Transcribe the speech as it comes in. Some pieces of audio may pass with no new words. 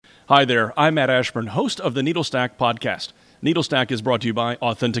Hi there, I'm Matt Ashburn, host of the NeedleStack podcast. NeedleStack is brought to you by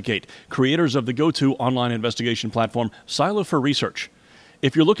Authenticate, creators of the go-to online investigation platform, Silo for Research.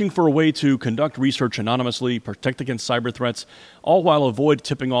 If you're looking for a way to conduct research anonymously, protect against cyber threats, all while avoid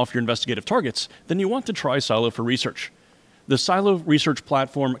tipping off your investigative targets, then you want to try Silo for Research. The Silo Research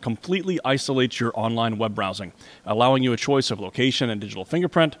platform completely isolates your online web browsing, allowing you a choice of location and digital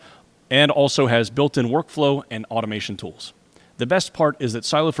fingerprint, and also has built-in workflow and automation tools. The best part is that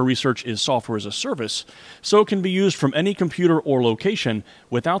Silo for Research is software as a service, so it can be used from any computer or location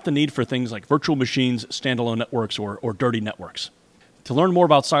without the need for things like virtual machines, standalone networks, or dirty networks. To learn more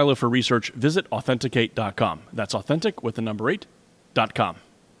about Silo for Research, visit authenticate.com. That's authentic with the number 8.com.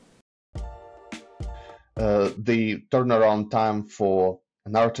 The turnaround time for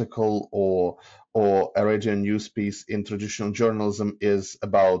an article or a radio news piece in traditional journalism is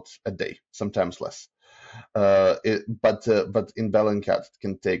about a day, sometimes less. But in Bellingcat, it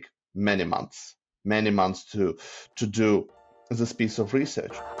can take many months to do this piece of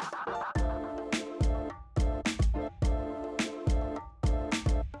research.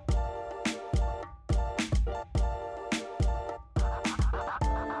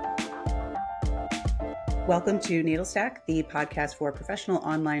 Welcome to NeedleStack, the podcast for professional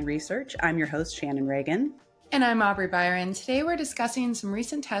online research. I'm your host, Shannon Reagan. And I'm Aubrey Byron. Today we're discussing some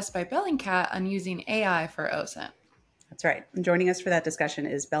recent tests by Bellingcat on using AI for OSINT. That's right. And joining us for that discussion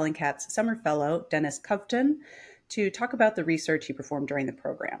is Bellingcat's summer fellow, Dennis Covton, to talk about the research he performed during the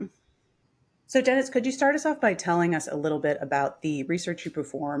program. So Dennis, could you start us off by telling us a little bit about the research you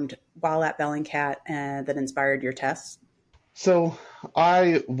performed while at Bellingcat and that inspired your tests? So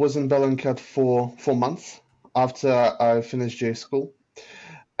I was in Bellingcat for 4 months after I finished J school.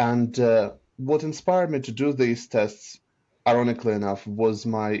 And what inspired me to do these tests, ironically enough, was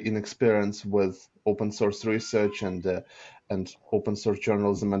my inexperience with open source research and open source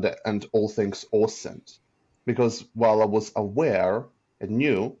journalism and all things OSINT. Because while I was aware and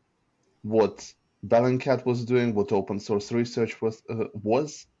knew what Bellingcat was doing, what open source research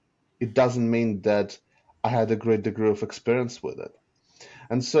was, it doesn't mean that I had a great degree of experience with it.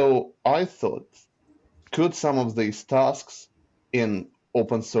 And so I thought, could some of these tasks in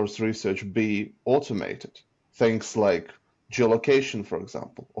open source research be automated? Things like geolocation, for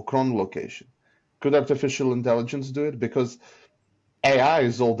example, or chronolocation. Could artificial intelligence do it? Because AI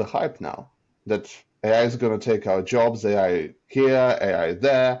is all the hype now, that AI is going to take our jobs, AI here, AI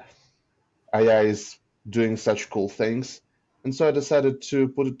there, AI is doing such cool things. And so I decided to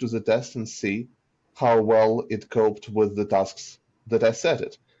put it to the test and see how well it coped with the tasks that I set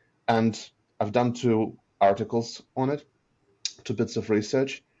it. And I've done 2 articles on it, 2 bits of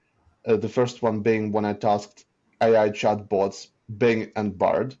research. The first one being when I tasked AI chatbots Bing and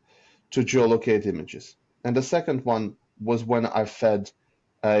Bard to geolocate images. And the second one was when I fed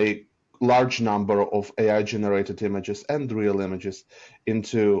a large number of AI-generated images and real images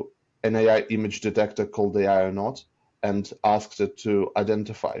into an AI image detector called AI or Not, and asked it to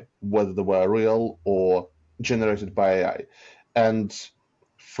identify whether they were real or generated by AI. And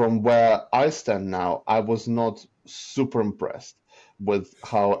from where I stand now, I was not super impressed with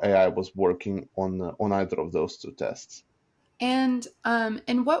how AI was working on either of those 2 tests. And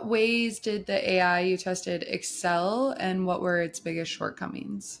in what ways did the AI you tested excel, and what were its biggest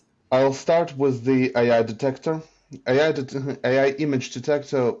shortcomings? I'll start with the AI detector. AI image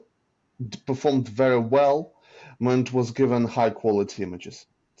detector performed very well when it was given high quality images.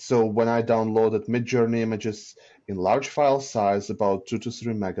 So when I downloaded Midjourney images in large file size, about 2 to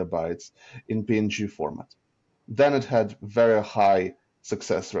 3 megabytes in PNG format, then it had very high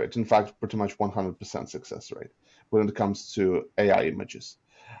success rate. In fact, pretty much 100% success rate when it comes to AI images.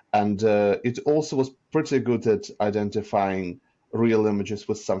 And it also was pretty good at identifying real images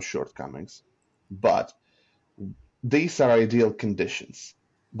with some shortcomings. But these are ideal conditions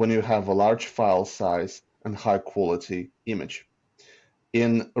when you have a large file size and high quality image.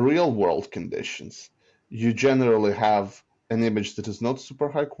 In real world conditions, you generally have an image that is not super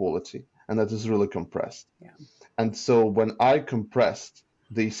high quality and that is really compressed. Yeah. And so when I compressed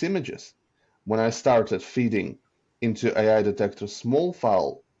these images, when I started feeding into AI detector small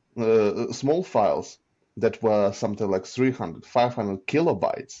files that were something like 300, 500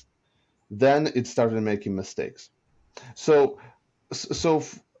 kilobytes, then it started making mistakes. So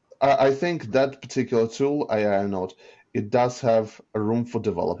I think that particular tool, AI or Not, it does have a room for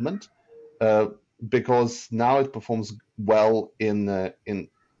development because now it performs well in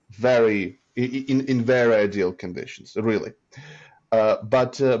very ideal conditions, really.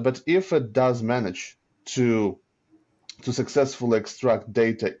 But if it does manage to successfully extract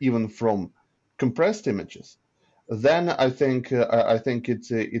data even from compressed images, then I think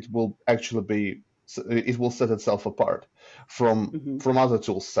it will actually be it will set itself apart Hmm. from other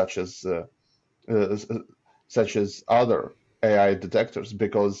tools uh, such as other AI detectors,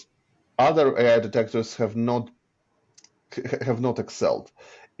 because other AI detectors have not excelled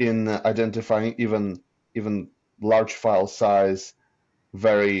in identifying even large file size,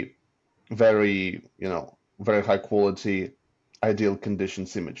 very very high quality, ideal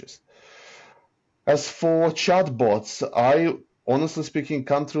conditions images. As for chatbots, I honestly speaking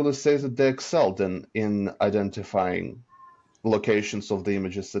can't really say that they excelled in identifying locations of the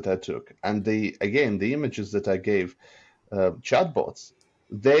images that I took. And the images that I gave chatbots,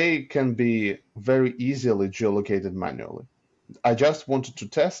 they can be very easily geolocated manually. I just wanted to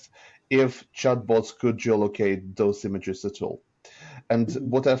test if chatbots could geolocate those images at all. And Hmm.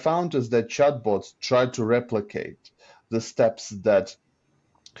 what I found is that chatbots try to replicate the steps that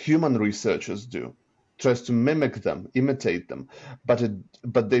human researchers do, tries to mimic them, imitate them, but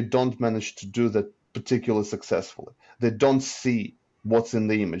they don't manage to do that particularly successfully. They don't see what's in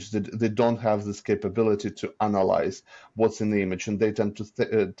the image. They don't have this capability to analyze what's in the image, and they tend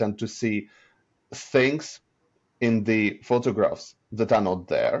to see things in the photographs that are not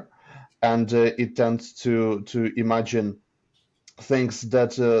there, and it tends to imagine things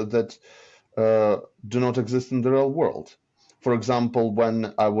that do not exist in the real world. For example,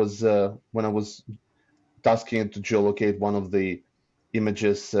 when I was tasking it to geolocate one of the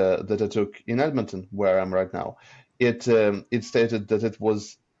images that I took in Edmonton, where I'm right now, it stated that it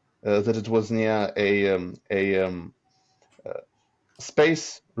was near a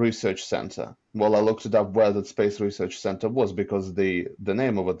space research center. Well, I looked it up where that space research center was because the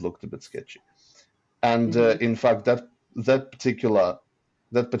name of it looked a bit sketchy. And Hmm. in fact, that particular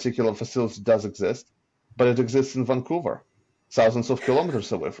that particular facility does exist, but it exists in Vancouver, thousands of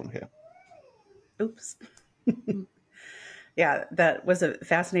kilometers away from here. Oops. Yeah, that was a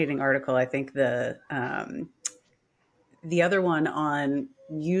fascinating article. I think the other one on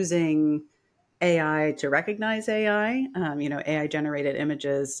using AI to recognize AI, AI generated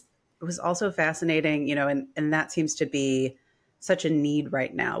images, it was also fascinating, and that seems to be such a need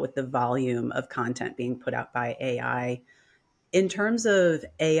right now with the volume of content being put out by AI. In terms of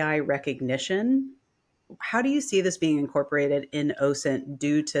AI recognition, how do you see this being incorporated in OSINT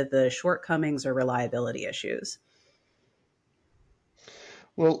due to the shortcomings or reliability issues?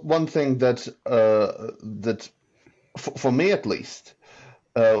 Well, one thing for me at least,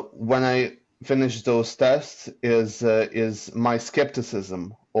 when I finish those tests, is my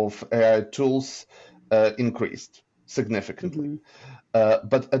skepticism of AI tools increased significantly. Hmm.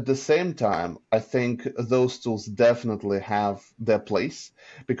 But at the same time, I think those tools definitely have their place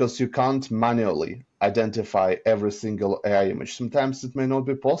because you can't manually identify every single AI image. Sometimes it may not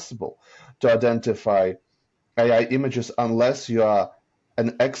be possible to identify AI images unless you are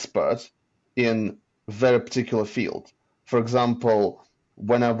an expert in a very particular field. For example,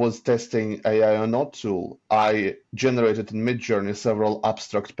 when I was testing AI or not tool, I generated in Midjourney several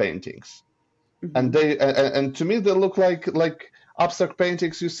abstract paintings, and Hmm. and to me they look like abstract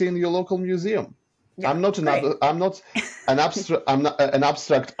paintings you see in your local museum. Yeah, great. I'm not I'm not an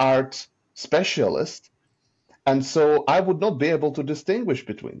abstract art specialist, and so I would not be able to distinguish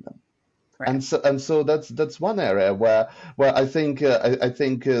between them. Right. And so that's one area where I think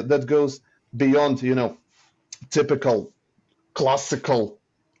that goes beyond typical classical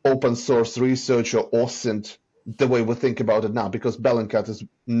open source research or OSINT the way we think about it now, because Bellingcat is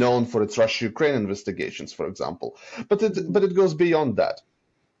known for its Russia-Ukraine investigations, for example. Hmm. But it goes beyond that.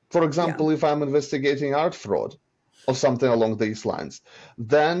 For Yeah. example, if I'm investigating art fraud or something along these lines,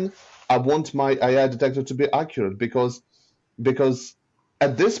 then I want my AI detector to be accurate because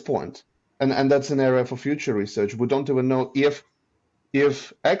at this point, and that's an area for future research, we don't even know if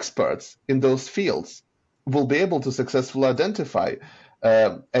experts in those fields will be able to successfully identify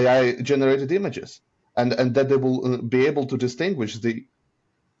AI generated images, and that they will be able to distinguish the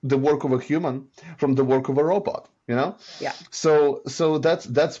work of a human from the work of a robot. Yeah. So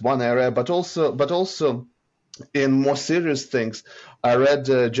that's one area, but also in more serious things, I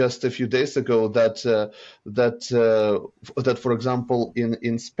read just a few days ago that for example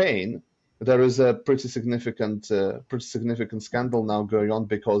in Spain there is a pretty significant scandal now going on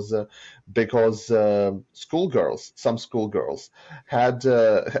because some schoolgirls had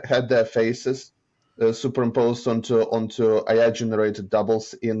their faces superimposed onto AI generated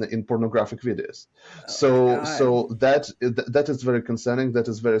doubles in pornographic videos. Oh my God. So that is very concerning. That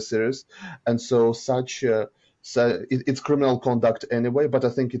is very serious, and it's criminal conduct anyway, but I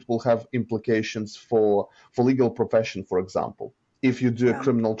think it will have implications for legal profession. For example, if you do a Yeah.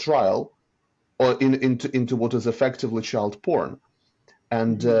 criminal trial or into what is effectively child porn,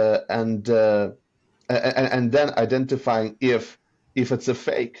 and and then identifying if it's a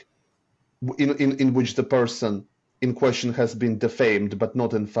fake in which the person in question has been defamed but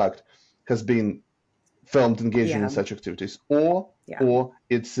not in fact has been filmed engaging in Yeah. such activities, or Yeah.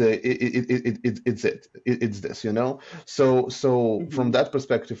 it's it's this, you know. So from Mhm. that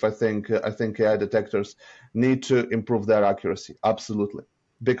perspective, I think AI detectors need to improve their accuracy, absolutely,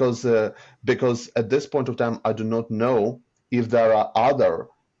 because at this point of time, I do not know if there are other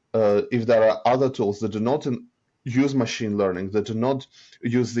tools that do not use machine learning, that do not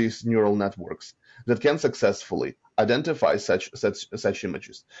use these neural networks, that can successfully identify such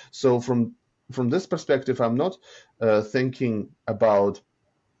images. So from this perspective, I'm not thinking about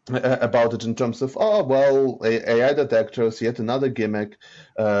it in terms of, oh well, AI detectors, yet another gimmick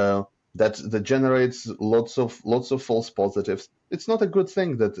that generates lots of false positives. It's not a good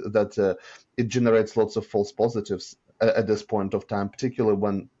thing that it generates lots of false positives at this point of time, particularly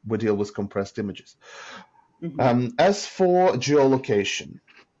when we deal with compressed images. Mhm. As for geolocation,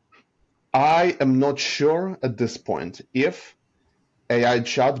 I am not sure at this point if AI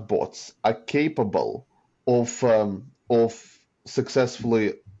chatbots are capable of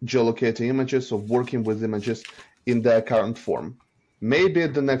successfully geolocating images, of working with images in their current form. Maybe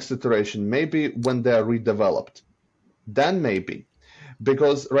at the next iteration, maybe when they are redeveloped, then maybe,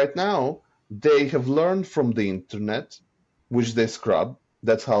 because right now they have learned from the internet, which they scrub.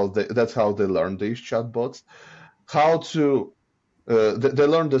 That's how they learn, these chatbots, how to they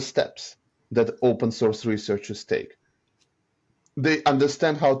learn the steps that open source researchers take. They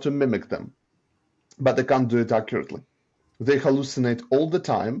understand how to mimic them, but they can't do it accurately. They hallucinate all the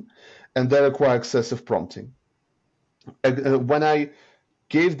time, and they require excessive prompting. When I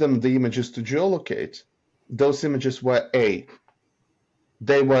gave them the images to geolocate, those images were A,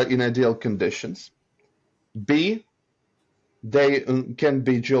 they were in ideal conditions, B, they can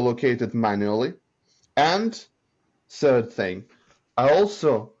be geolocated manually, and third thing, I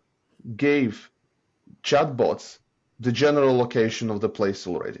also gave chatbots the general location of the place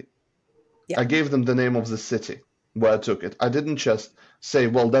already. Yeah. I gave them the name of the city where I took it. I didn't just say,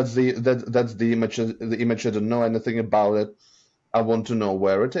 well, that's the image. The image, I don't know anything about it. I want to know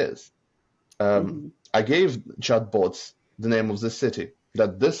where it is. Mhm. I gave chatbots the name of the city,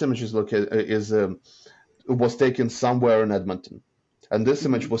 that this image is located was taken somewhere in Edmonton, and this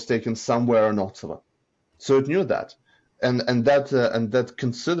image Mhm. was taken somewhere in Ottawa. So it knew that, and that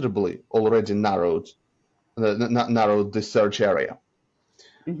considerably already narrowed the search area.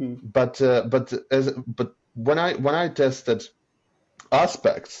 Mhm. But when I tested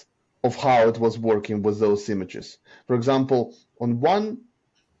aspects of how it was working with those images, for example, on one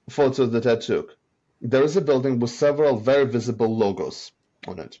photo that I took, there is a building with several very visible logos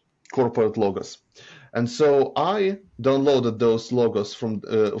on it, corporate logos. And so I downloaded those logos from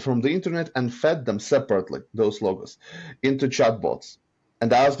the internet and fed them separately, those logos, into chatbots,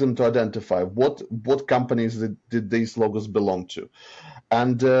 and asked them to identify what companies did these logos belong to.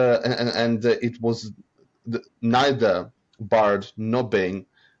 And it was neither Bard nor Bing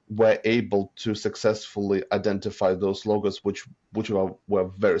were able to successfully identify those logos, which were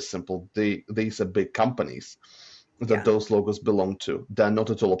very simple. These are big companies that Yeah. those logos belong to. They're not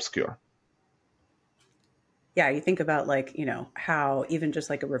at all obscure. Yeah, you think about like, how even just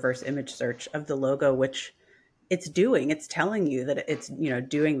like a reverse image search of the logo, which it's telling you that it's,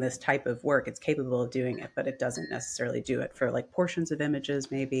 doing this type of work. It's capable of doing it, but it doesn't necessarily do it for like portions of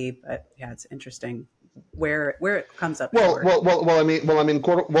images maybe. But yeah, it's interesting where it comes up short.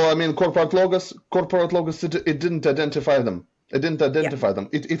 Corporate logos, it didn't identify them. It didn't Yeah. identify them.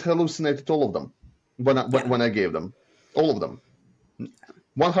 It hallucinated all of them Yeah. when I gave them all of them.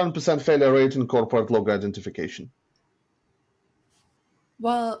 100% failure rate in corporate logo identification.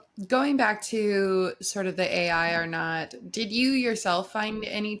 Well, going back to sort of the AI or not, did you yourself find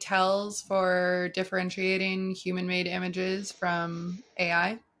any tells for differentiating human made images from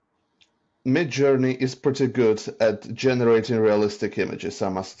AI? Midjourney is pretty good at generating realistic images, I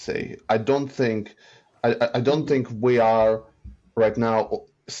must say. I don't Mhm. think we are right now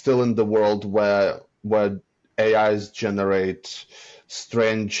still in the world where AIs generate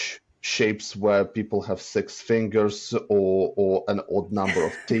strange shapes where people have 6 fingers or an odd number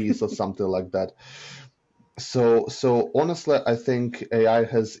of teeth or something like that. So honestly, I think AI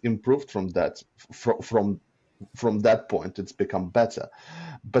has improved from that from that point. It's become better,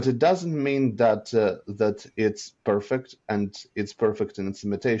 but it doesn't mean that it's perfect, and it's perfect in its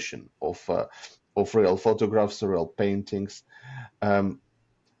imitation of real photographs or real paintings. Um,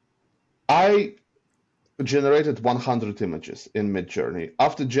 I generated 100 images in Midjourney.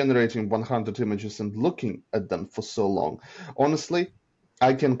 After generating 100 images and looking at them for so long, honestly,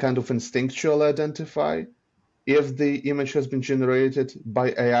 I can kind of instinctually identify if the image has been generated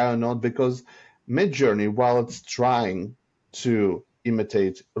by AI or not, because Midjourney, while it's trying to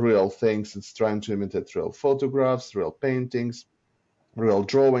imitate real things, it's trying to imitate real photographs, real paintings, real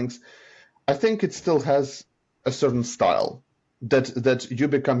drawings, I think it still has a certain style that you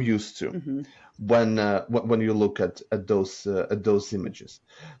become used to when you look at those images.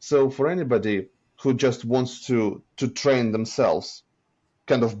 So for anybody who just wants to train themselves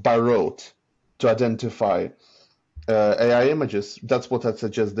kind of by rote to identify AI images, that's what I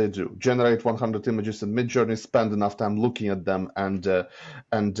suggest they do. Generate 100 images in Midjourney, spend enough time looking at them, and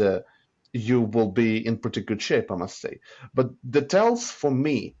you will be in pretty good shape, I must say. But the tells for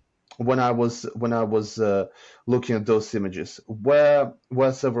me when I was looking at those images were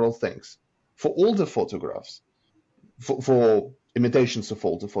several things. For older photographs, for imitations of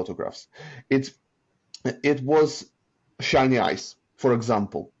older photographs, it was shiny eyes, for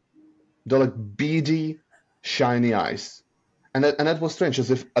example. They're like beady, shiny eyes, and that was strange, as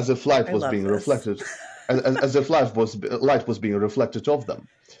if light was being reflected, as if light was being reflected off them.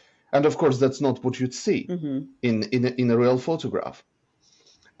 And of course, that's not what you'd see in a real photograph.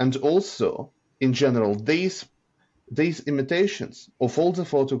 And also, in general, these imitations of older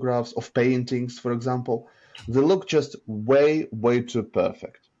photographs, of paintings, for example, they look just way too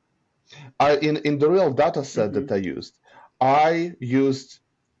perfect. In the real data set that I used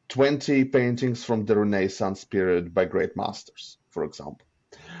 20 paintings from the Renaissance period by great masters, for example.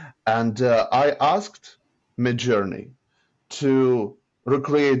 And I asked Midjourney to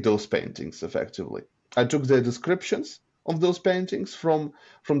recreate those paintings effectively. I took the descriptions of those paintings from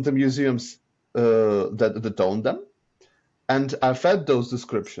the museums that owned them, and I fed those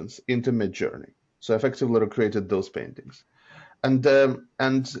descriptions into Midjourney. So I effectively recreated those paintings. And the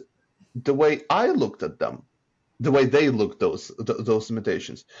way I looked at them, the way they looked, those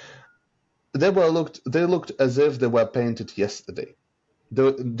imitations, they looked as if they were painted yesterday.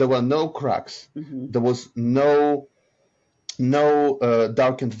 There were no cracks. There was no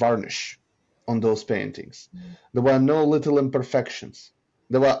darkened varnish on those paintings. There were no little imperfections.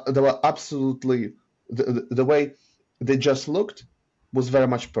 There were absolutely the way they just looked was very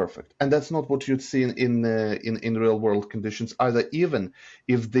much perfect, and that's not what you'd see in real world conditions either. Even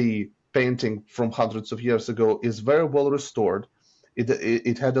if the painting from hundreds of years ago is very well restored,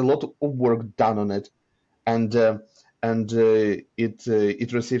 it had a lot of work done on it, and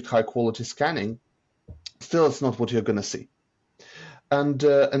it received high quality scanning. Still, it's not what you're gonna see. And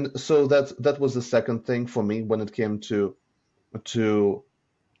so that was the second thing for me when it came to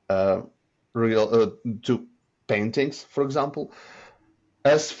paintings, for example.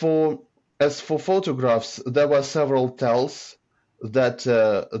 As for photographs, there were several tells that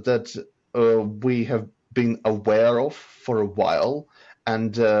we have been aware of for a while,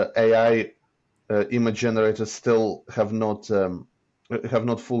 and AI image generators still have not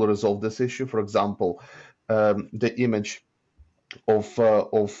fully resolved this issue. For example, the image of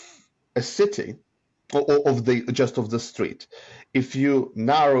a city, or of the street. If you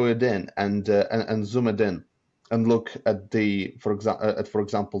narrow it in and zoom it in and look at for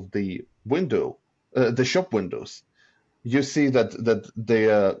example the window, the shop windows, you see that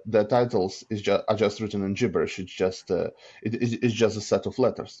the titles are just written in gibberish. It's just a set of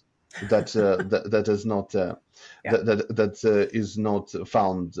letters that is not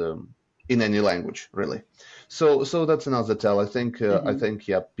found in any language, really. So that's another tell. I think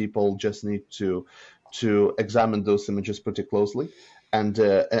people just need to examine those images pretty closely and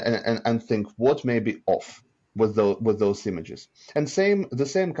think what may be off with those images. And the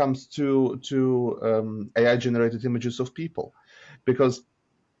same comes to AI generated images of people, because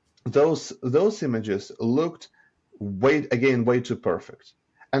those images looked way too perfect.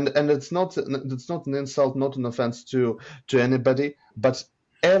 And it's not an insult, not an offense to anybody, but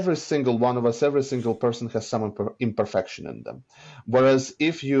every single one of us, every single person has some imperfection in them. Whereas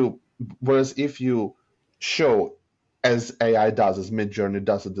if you show, as AI does, as Midjourney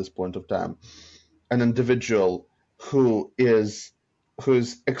does at this point of time, an individual who is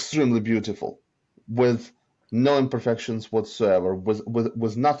extremely beautiful, with no imperfections whatsoever,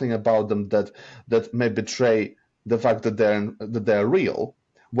 with nothing about them that may betray the fact that they're real,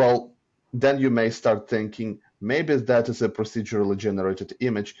 well, then you may start thinking maybe that is a procedurally generated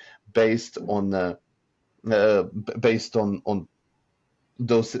image based on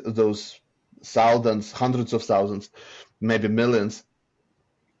those thousands, hundreds of thousands, maybe millions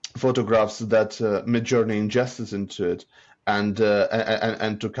photographs that Midjourney ingested into it, and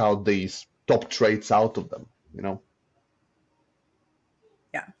took out these top traits out of them,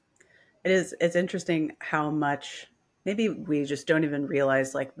 Yeah. It is. It's interesting how much maybe we just don't even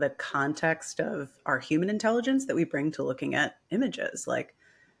realize like the context of our human intelligence that we bring to looking at images. Like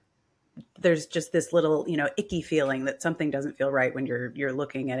there's just this little, icky feeling that something doesn't feel right when you're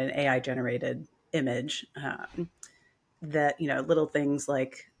looking at an AI generated image. That, little things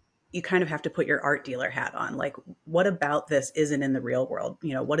like you kind of have to put your art dealer hat on. Like, what about this isn't in the real world?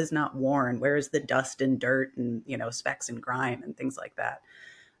 What is not worn? Where is the dust and dirt and, specks and grime and things like that?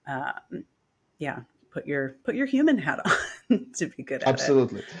 Yeah, put your human hat on to be good at it.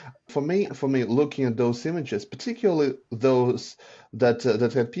 Absolutely. For me, looking at those images, particularly those that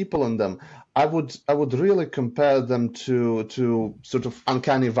have people in them, I would really compare them to sort of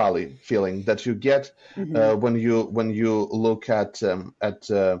uncanny valley feeling that you get Hmm. when you look at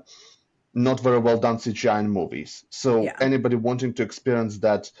not very well done CGI in movies. So Yeah. anybody wanting to experience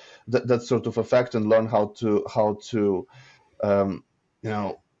that sort of effect and learn how to um, you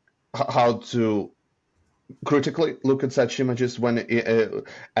know how to critically look at such images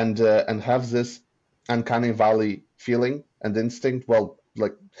and have this uncanny valley feeling and instinct. Well,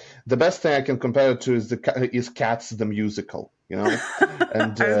 like the best thing I can compare it to is Cats the musical, and I was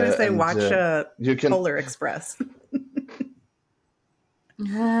going to say, and watch you can Polar Express.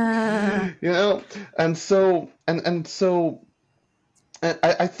 and so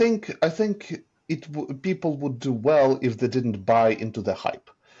I think people would do well if they didn't buy into the hype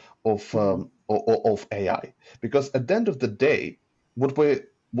Hmm. of AI, because at the end of the day, what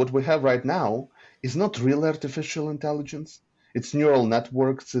we have right now is not real artificial intelligence. It's neural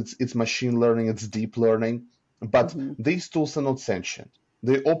networks, it's machine learning, it's deep learning, but Hmm. these tools are not sentient.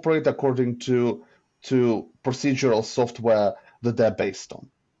 They operate according to procedural software that they're based on,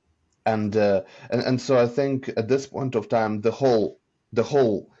 and so I think at this point of time, the whole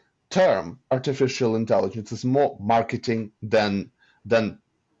term artificial intelligence is more marketing than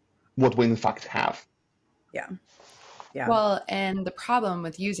what we in fact have. Yeah. Yeah. Well, and the problem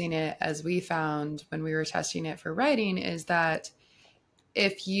with using it, as we found when we were testing it for writing, is that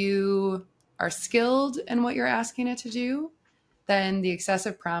if you are skilled in what you're asking it to do, then the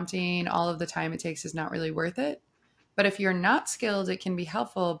excessive prompting, all of the time it takes is not really worth it. But if you're not skilled, it can be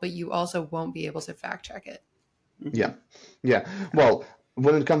helpful, but you also won't be able to fact check it. Hmm. Yeah, yeah. Well,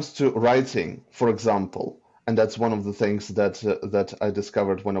 when it comes to writing, for example, and that's one of the things that I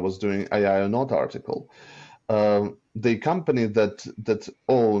discovered when I was doing AI or not article. The company that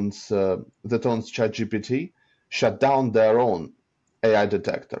owns ChatGPT shut down their own AI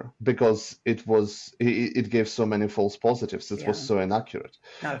detector because it gave so many false positives. It was Yeah. so inaccurate.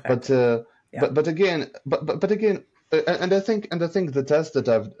 Not But effective. uh, Yeah. but again, and I think the test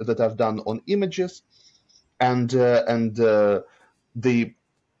that I've done on images and the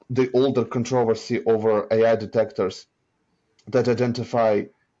the older controversy over AI detectors that identify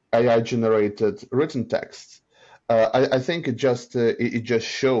AI generated written texts. I think it just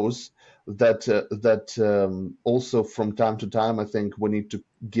shows that also from time to time, I think we need to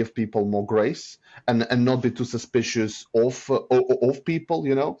give people more grace and not be too suspicious of people,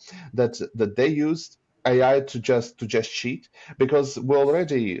 that they used AI to just cheat, because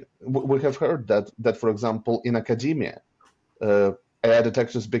we have heard that, for example, in academia, uh, AI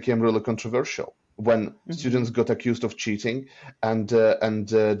detectors became really controversial when Hmm. students got accused of cheating and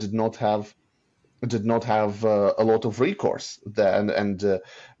did not have a lot of recourse there, and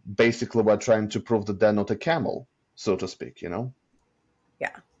basically were trying to prove that they're not a camel, so to speak. Yeah.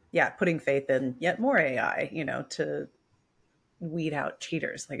 Yeah. Putting faith in yet more AI, to weed out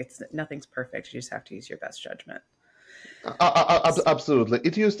cheaters. Like nothing's perfect. You just have to use your best judgment. Absolutely.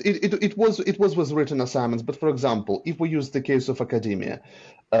 It was with written assignments, but for example, if we use the case of academia,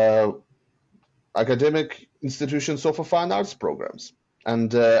 uh, academic institutions offer fine arts programs,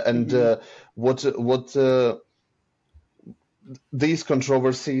 and Hmm. what these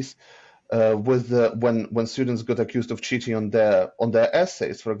controversies when students got accused of cheating on their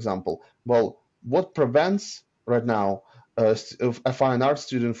essays, for example. Well, what prevents right now a fine arts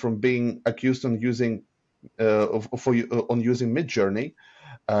student from being accused on using Midjourney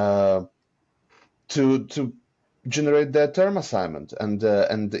uh, to generate their term assignment, and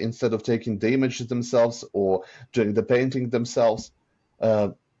instead of taking the images themselves or doing the painting themselves, uh,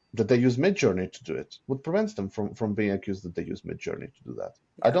 that they use Midjourney to do it? What prevents them from being accused that they use Midjourney to do that?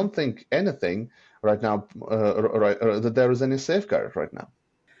 I Yeah. don't think anything right now, that there is any safeguard right now.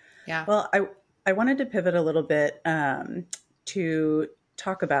 Yeah. Well, I wanted to pivot a little bit to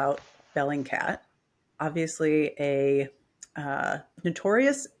talk about Bellingcat. Obviously, a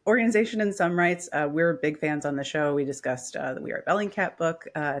notorious organization in some rights. We're big fans on the show. We discussed the We Are Bellingcat book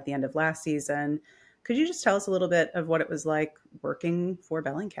at the end of last season. Could you just tell us a little bit of what it was like working for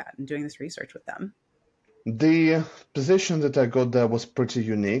Bellingcat and doing this research with them? The position that I got there was pretty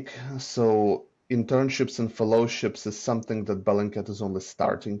unique. So internships and fellowships is something that Bellingcat is only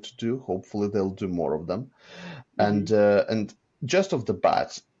starting to do. Hopefully, they'll do more of them. And just off the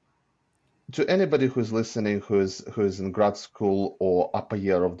bat, to anybody who's listening, who's in grad school or upper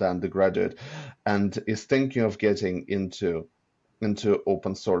year of the undergraduate, and is thinking of getting into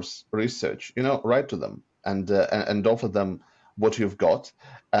open source research, write to them and offer them what you've got,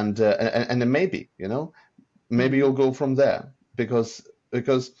 and then maybe you'll go from there, because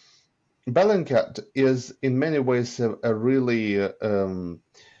Bellingcat is in many ways a really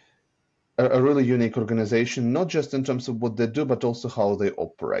unique organization, not just in terms of what they do, but also how they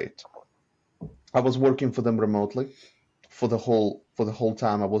operate. I was working for them remotely for the whole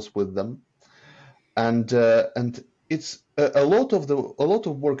time I was with them, and it's a lot of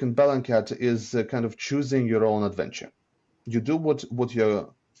work in Bellingcat is kind of choosing your own adventure. You do what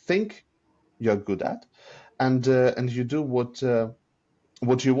you think you're good at, and you do what you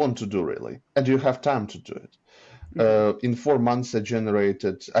want to do, really, and you have time to do it. In 4 months, I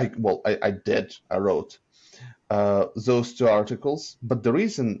wrote those 2 articles, but the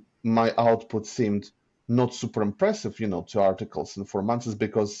reason my output seemed not super impressive, 2 articles in 4 months, is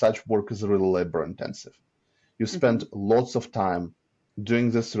because such work is really labor intensive. You spend lots of time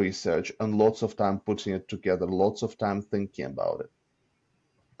doing this research and lots of time putting it together, lots of time thinking about it.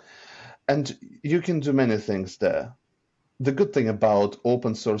 And you can do many things there. The good thing about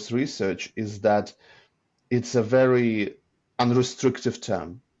open source research is that it's a very unrestricted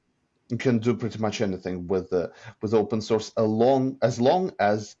term. You can do pretty much anything with open source, as long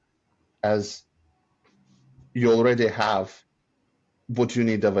as you already have what you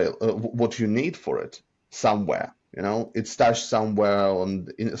need for it somewhere. It's stashed somewhere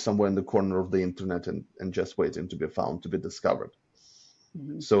somewhere in the corner of the internet and just waiting to be found, to be discovered.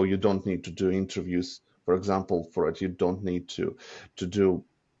 So you don't need to do interviews, for example, for it. You don't need to do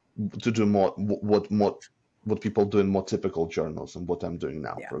more what people do in more typical journals, and what I'm doing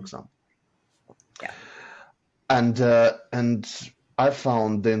now, for example. Yeah. And I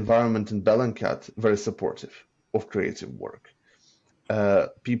found the environment in Bellingcat very supportive of creative work.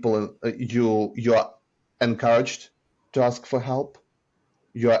 People, you are encouraged to ask for help.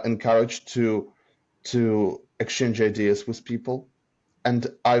 You are encouraged to exchange ideas with people, and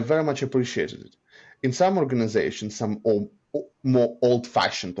I very much appreciated it. In some organizations, some more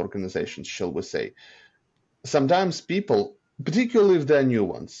old-fashioned organizations, shall we say, sometimes people, particularly if they're new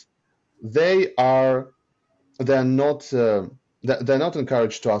ones, they're not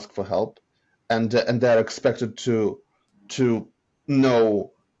encouraged to ask for help, and they're expected to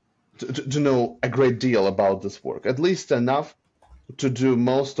know a great deal about this work, at least enough to do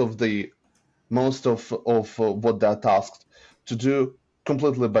most of what they're tasked to do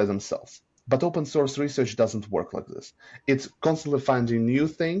completely by themselves. But open source research doesn't work like this. It's constantly finding new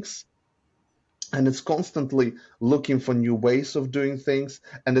things, and it's constantly looking for new ways of doing things,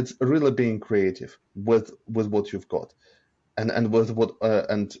 and it's really being creative with what you've got, and with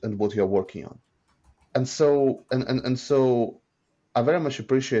what you're working on. And so I very much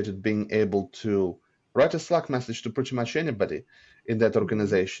appreciated being able to write a Slack message to pretty much anybody in that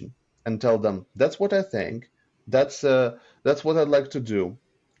organization and tell them, that's what I think, that's what I'd like to do.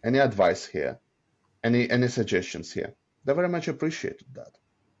 Any advice here? Any suggestions here? They very much appreciated that.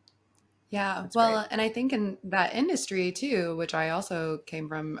 Yeah, well, and I think in that industry too, which I also came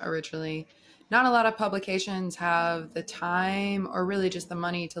from originally, not a lot of publications have the time or really just the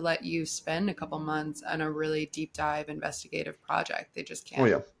money to let you spend a couple months on a really deep dive investigative project. They just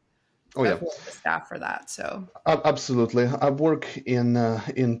can't afford the staff for that. So absolutely, I work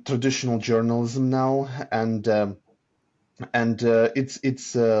in traditional journalism now, and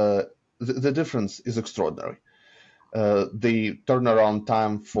it's the difference is extraordinary. The turnaround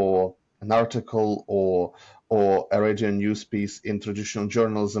time for an article or a radio news piece in traditional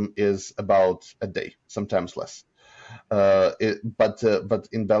journalism is about a day, sometimes less. But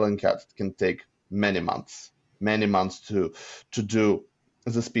in Bellingcat, it can take many months to do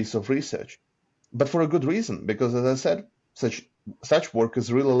this piece of research. But for a good reason, because as I said, such work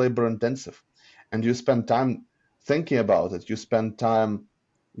is really labor intensive, and you spend time thinking about it. You spend time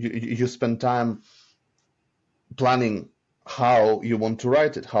planning how you want to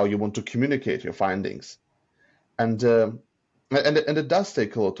write it, how you want to communicate your findings, and it does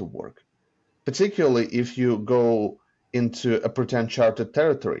take a lot of work, particularly if you go into a pretend charted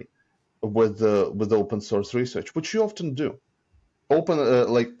territory. with open source research, which you often do.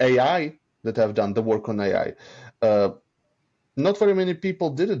 Like AI, that I've done the work on AI. Not very many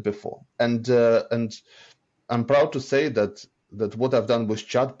people did it before, and I'm proud to say that what I've done with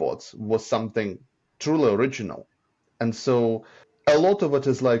chatbots was something truly original. And so a lot of it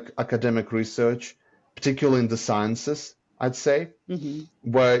is like academic research, particularly in the sciences, I'd say,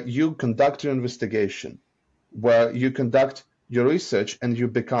 where you conduct your investigation, where you conduct your research and you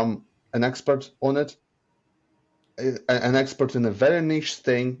become an expert on it, an expert in a very niche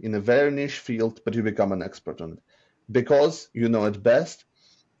thing, in a very niche field, but you become an expert on it because you know it best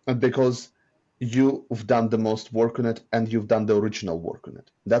and because you've done the most work on it and you've done the original work on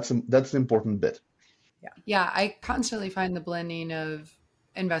it. That's an important bit. Yeah, I constantly find the blending of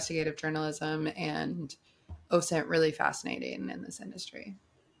investigative journalism and OSINT really fascinating in this industry.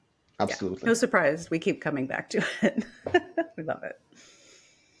 Absolutely. Yeah, no surprise. We keep coming back to it. We love it.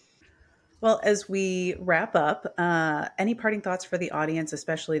 Well, as we wrap up, any parting thoughts for the audience,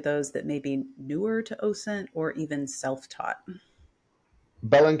 especially those that may be newer to OSINT or even self-taught?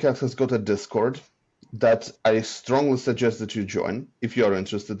 Bellingcat has got a Discord that I strongly suggest that you join if you are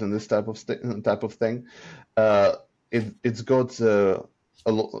interested in this type of thing. It's got a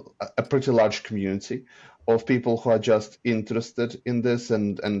pretty large community of people who are just interested in this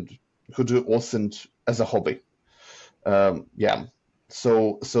and who do OSINT as a hobby.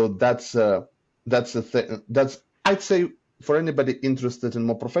 So that's the thing. That's, I'd say, for anybody interested in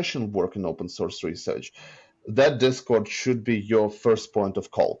more professional work in open source research, that Discord should be your first point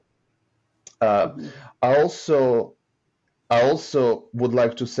of call. I also would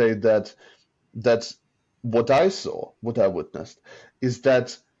like to say that what I witnessed, is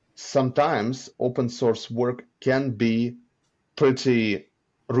that sometimes open source work can be pretty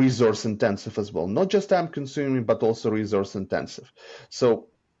resource intensive as well. Not just time consuming, but also resource intensive. So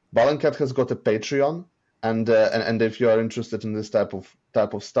Bellingcat has got a Patreon, and if you are interested in this type of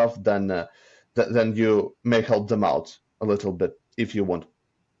stuff, then you may help them out a little bit if you want.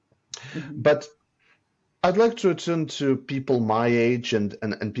 But I'd like to return to people my age and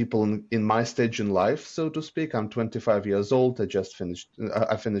people in my stage in life, so to speak. I'm 25 years old. I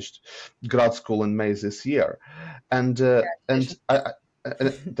finished grad school in May this year, and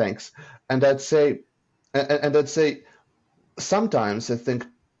thanks. And I'd say sometimes I think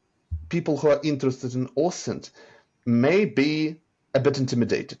people who are interested in OSINT may be a bit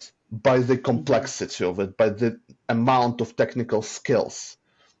intimidated by the complexity of it, by the amount of technical skills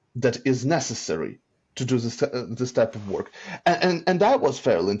that is necessary to do this type of work. And I was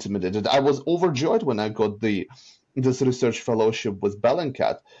fairly intimidated. I was overjoyed when I got this research fellowship with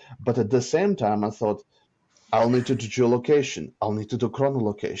Bellingcat, but at the same time I thought, I'll need to do geolocation, I'll need to do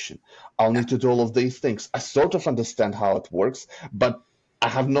chronolocation, I'll need to do all of these things. I sort of understand how it works, but I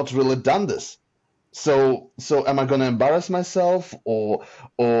have not really done this. So am I going to embarrass myself, or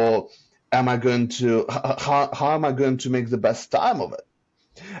am I going to how am I going to make the best time of it?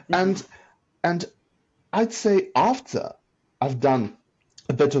 And I'd say after I've done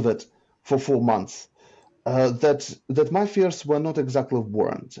a bit of it for 4 months, that my fears were not exactly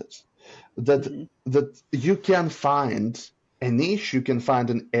warranted. That you can find a niche, you can find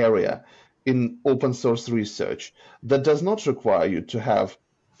an area in open source research that does not require you to have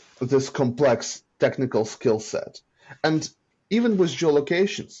this complex technical skill set. And even with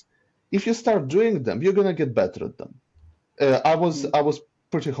geolocations, if you start doing them, you're going to get better at them. I was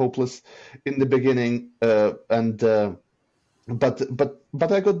pretty hopeless in the beginning, but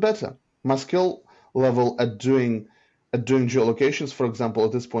I got better. My skill level at doing geolocations, for example,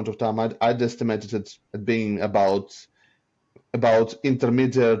 at this point of time, I'd estimated it at being about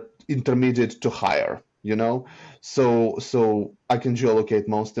intermediate to higher. So I can geolocate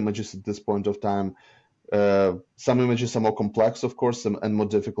most images at this point of time. Some images are more complex, of course, and more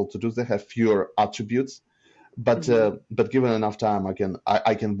difficult to do. They have fewer attributes, but given enough time, I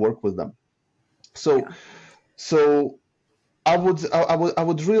can work with them. So I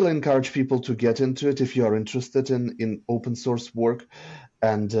would really encourage people to get into it if you are interested in open source work,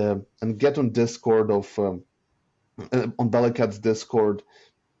 and get on Discord on Bellingcat's Discord,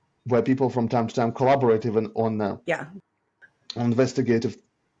 where people from time to time collaborate even on investigative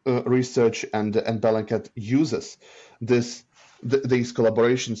research, and Bellingcat uses these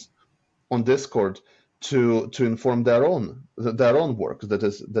collaborations on Discord to inform their own work that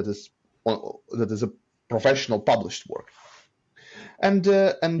is a professional published work. And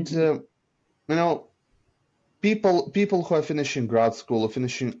people who are finishing grad school or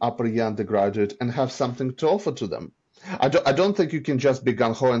finishing upper year undergraduate and have something to offer to them, I don't think you can just be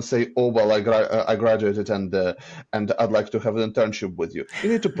gung ho and say, "Oh well, I graduated and I'd like to have an internship with you." You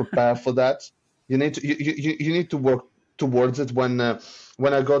need to prepare for that. You need to work towards it. When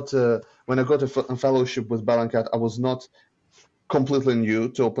I got a fellowship with Bellingcat, I was not completely new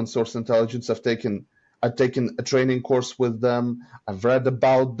to open source intelligence. I've taken a training course with them. I've read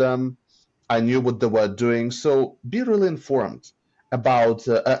about them. I knew what they were doing. So be really informed about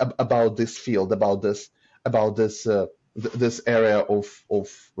this field, this area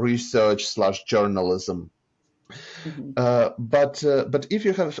of research / journalism. Mhm. But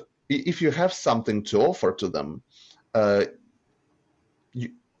if you have something to offer to them, uh, you,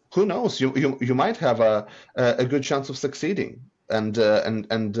 who knows? You might have a good chance of succeeding and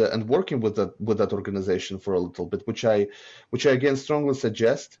working with that organization for a little bit, which I again strongly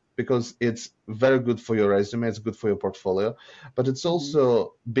suggest, because it's very good for your resume, it's good for your portfolio, but it's Mhm.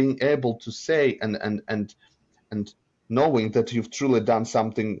 also being able to say and knowing that you've truly done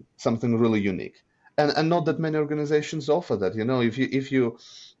something really unique. And not that Mhm. many organizations offer that.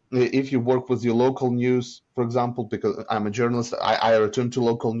 If you work with your local news, for example, because I'm a journalist, I return to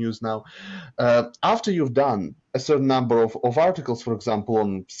local news now. After you've done a certain number of articles, for example,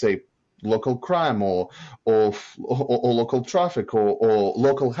 on, say, local crime or local traffic or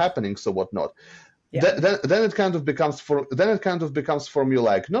local happenings or whatnot, Yeah. then it kind of becomes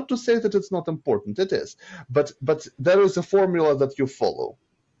formulaic. Not to say that it's not important, it is, but there is a formula that you follow,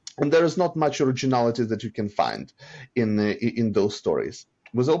 and there is not much originality that you can find in those stories.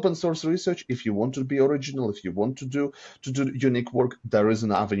 With open source research, if you want to be original, if you want to do unique work, there is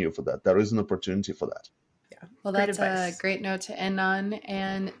an avenue for that. There is an opportunity for that. Yeah. Well, Great that's a advice. great note to end on.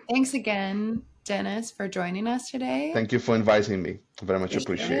 And thanks again, Dennis, for joining us today. Thank you for inviting me. Very much Thank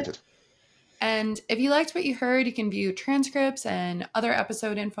you. appreciated. And if you liked what you heard, you can view transcripts and other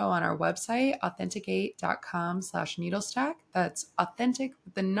episode info on our website, authenticate.com/needlestack. That's authentic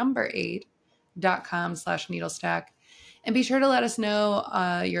with the number 8.com/needlestack. And be sure to let us know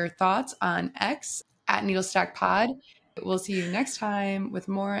your thoughts on X at NeedlestackPod. We'll see you next time with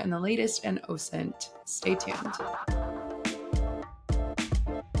more in the latest in OSINT. Stay tuned.